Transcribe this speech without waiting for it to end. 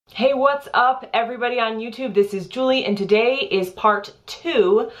Hey, what's up everybody on YouTube? This is Julie and today is part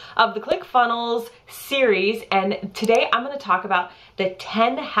 2 of the Clickfunnels series, and today I'm going to talk about the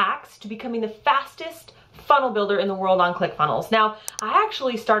 10 hacks to becoming the fastest funnel builder in the world on Clickfunnels. Now, I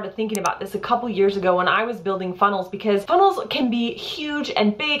actually started thinking about this a couple years ago when I was building funnels, because funnels can be huge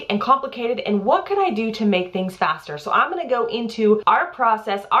and big and complicated, and what could I do to make things faster? So I'm going to go into our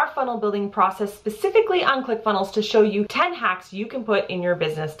process, our funnel building process, specifically on Clickfunnels to show you 10 hacks you can put in your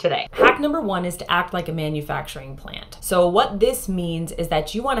business today. Hack number 1 is to act like a manufacturing plant. So what this means is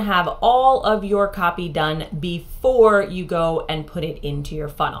that you want to have all of your copy done before you go and put it into your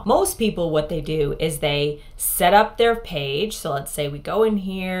funnel. Most people, what they do is they set up their page. So let's say we go in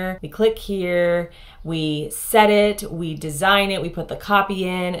here, we click here, we set it, we design it, we put the copy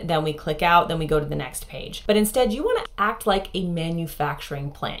in, then we click out, then we go to the next page. But instead, you want to act like a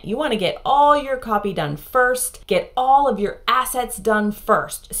manufacturing plant. You want to get all your copy done first, get all of your assets done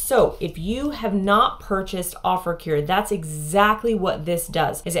first. So if you have not purchased OfferCure, that's exactly what this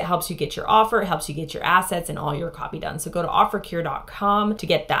does, is it helps you get your offer, it helps you get your assets and all your copy done. So go to offercure.com to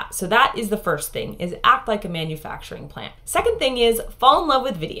get that. So that is the first thing, is act like a manufacturing plant. Second thing is fall in love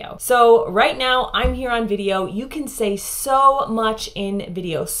with video. So right now I'm here on video. You can say so much in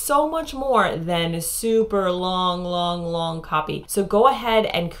video, so much more than super long copy. So go ahead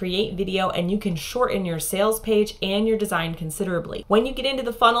and create video, and you can shorten your sales page and your design considerably. When you get into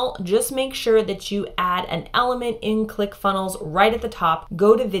the funnel, just make sure that you add an element in Clickfunnels right at the top,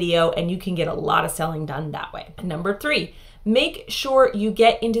 go to video, and you can get a lot of selling done that way. Number 3, make sure you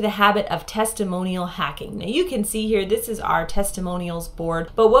get into the habit of testimonial hacking. Now you can see here, this is our testimonials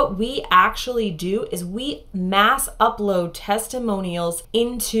board, but what we actually do is we mass upload testimonials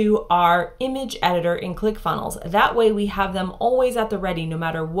into our image editor in Clickfunnels. That way we have them always at the ready. No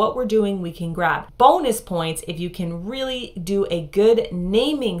matter what we're doing, we can grab. Bonus points if you can really do a good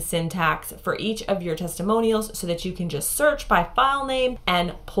naming syntax for each of your testimonials so that you can just search by file name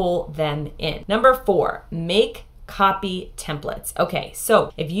and pull them in. Number 4, make copy templates. Okay,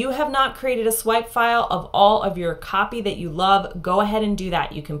 so if you have not created a swipe file of all of your copy that you love, go ahead and do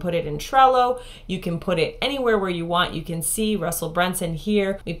that. You can put it in Trello, you can put it anywhere where you want. You can see Russell Brunson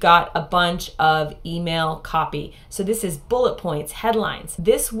here. We've got a bunch of email copy. So this is bullet points, headlines.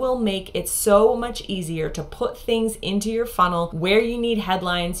 This will make it so much easier to put things into your funnel where you need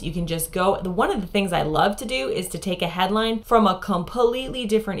headlines. You can just go. One of the things I love to do is to take a headline from a completely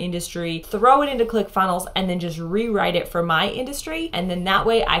different industry, throw it into Clickfunnels, and then just rewrite it for my industry, and then that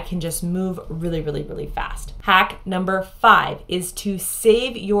way I can just move really fast. Hack number 5 is to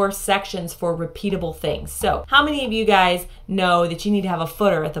save your sections for repeatable things. So how many of you guys know that you need to have a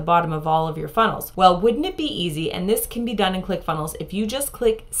footer at the bottom of all of your funnels? Well, wouldn't it be easy, and this can be done in Clickfunnels, if you just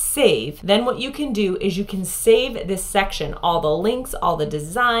click save, then what you can do is you can save this section, all the links, all the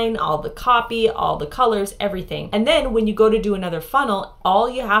design, all the copy, all the colors, everything. And then when you go to do another funnel, all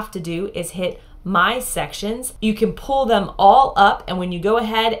you have to do is hit My Sections. You can pull them all up, and when you go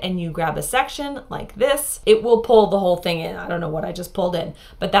ahead and you grab a section like this, it will pull the whole thing in. I don't know what I just pulled in,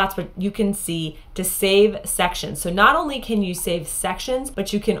 but that's what you can see to save sections. So not only can you save sections,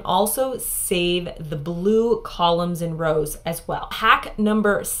 but you can also save the blue columns and rows as well. Hack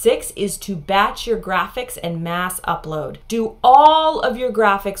number 6 is to batch your graphics and mass upload. Do all of your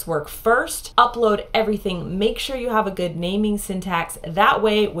graphics work first, upload everything. Make sure you have a good naming syntax. That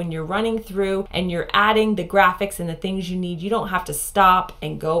way, when you're running through and you're adding the graphics and the things you need, you don't have to stop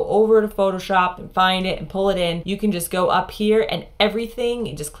and go over to Photoshop and find it and pull it in. You can just go up here and everything,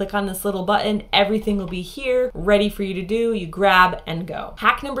 you just click on this little button, everything will be here ready for you to do. You grab and go.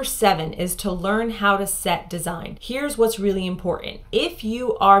 Hack number 7 is to learn how to set design. Here's what's really important. If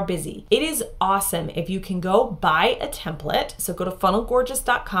you are busy, it is awesome if you can go buy a template. So go to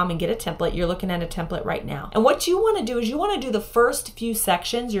funnelgorgeous.com and get a template. You're looking at a template right now. And what you want to do is you want to do the first few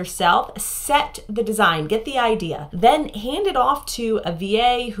sections yourself, set the design, get the idea, then hand it off to a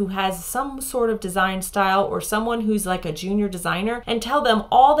VA who has some sort of design style, or someone who's like a junior designer, and tell them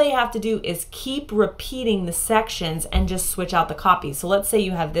all they have to do is keep repeating the sections and just switch out the copy. So let's say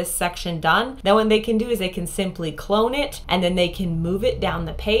you have this section done, then what they can do is they can simply clone it, and then they can move it down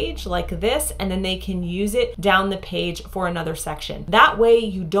the page like this, and then they can use it down the page for another section. That way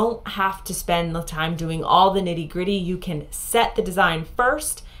you don't have to spend the time doing all the nitty-gritty. You can set the design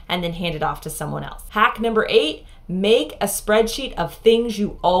first and then hand it off to someone else. Hack number 8, make a spreadsheet of things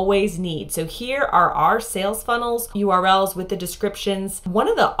you always need. So here are our sales funnels URLs with the descriptions. One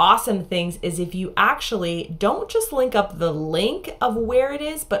of the awesome things is if you actually don't just link up the link of where it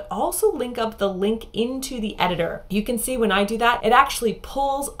is, but also link up the link into the editor. You can see when I do that, it actually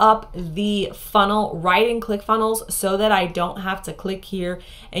pulls up the funnel right in ClickFunnels so that I don't have to click here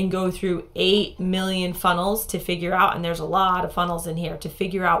and go through 8 million funnels to figure out, and there's a lot of funnels in here, to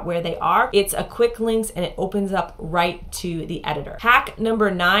figure out where they are. It's a quick links and it opens up right to the editor. Hack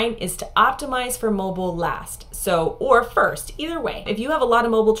number 9 is to optimize for mobile last. So, or first, either way. If you have a lot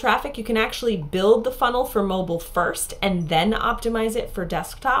of mobile traffic, you can actually build the funnel for mobile first and then optimize it for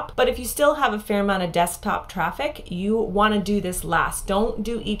desktop. But if you still have a fair amount of desktop traffic, you want to do this last. Don't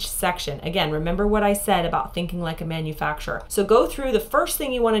do each section. Again, remember what I said about thinking like a manufacturer. So go through, the first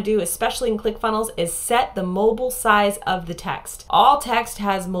thing you want to do, especially in ClickFunnels, is set the mobile size of the text. All text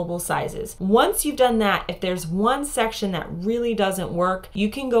has mobile sizes. Once you've done that, if there's one section that really doesn't work, you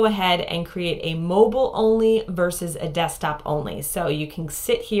can go ahead and create a mobile only versus a desktop only. So you can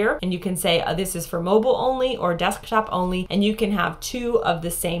sit here and you can say this is for mobile only or desktop only, and you can have two of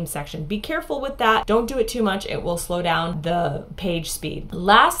the same section. Be careful with that. Don't do it too much. It will slow down the page speed.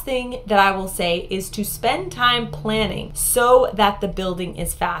 Last thing that I will say is to spend time planning so that the building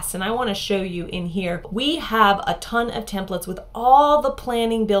is fast. And I want to show you in here, we have a ton of templates with all the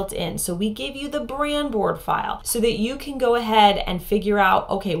planning built in. So we give you the brand board file so that you can go ahead and figure out,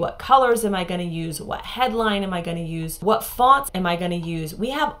 okay, what colors am I going to use? What headline am I going to use? What fonts am I going to use? We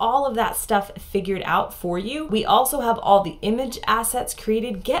have all of that stuff figured out for you. We also have all the image assets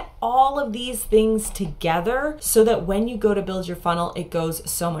created. Get all of these things together so that when you go to build your funnel, it goes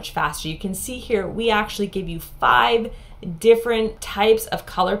so much faster. You can see here, we actually give you 5 different types of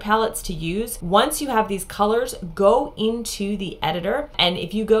color palettes to use. Once you have these colors, go into the editor, and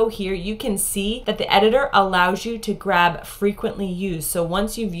if you go here, you can see that the editor allows you to grab frequently used. So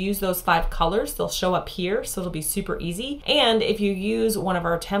once you've used those 5 colors, they'll show up here, so it'll be super easy. And if you use one of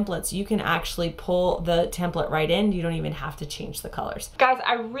our templates, you can actually pull the template right in. You don't even have to change the colors. Guys,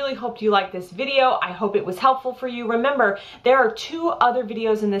 I really hope you liked this video. I hope it was helpful for you. Remember, there are 2 other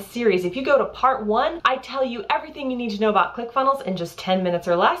videos in this series. If you go to part 1, I tell you everything you need to know about ClickFunnels in just 10 minutes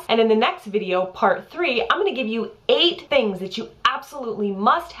or less. And in the next video, part 3, I'm gonna give you 8 things that you absolutely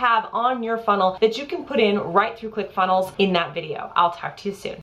must have on your funnel that you can put in right through ClickFunnels in that video. I'll talk to you soon.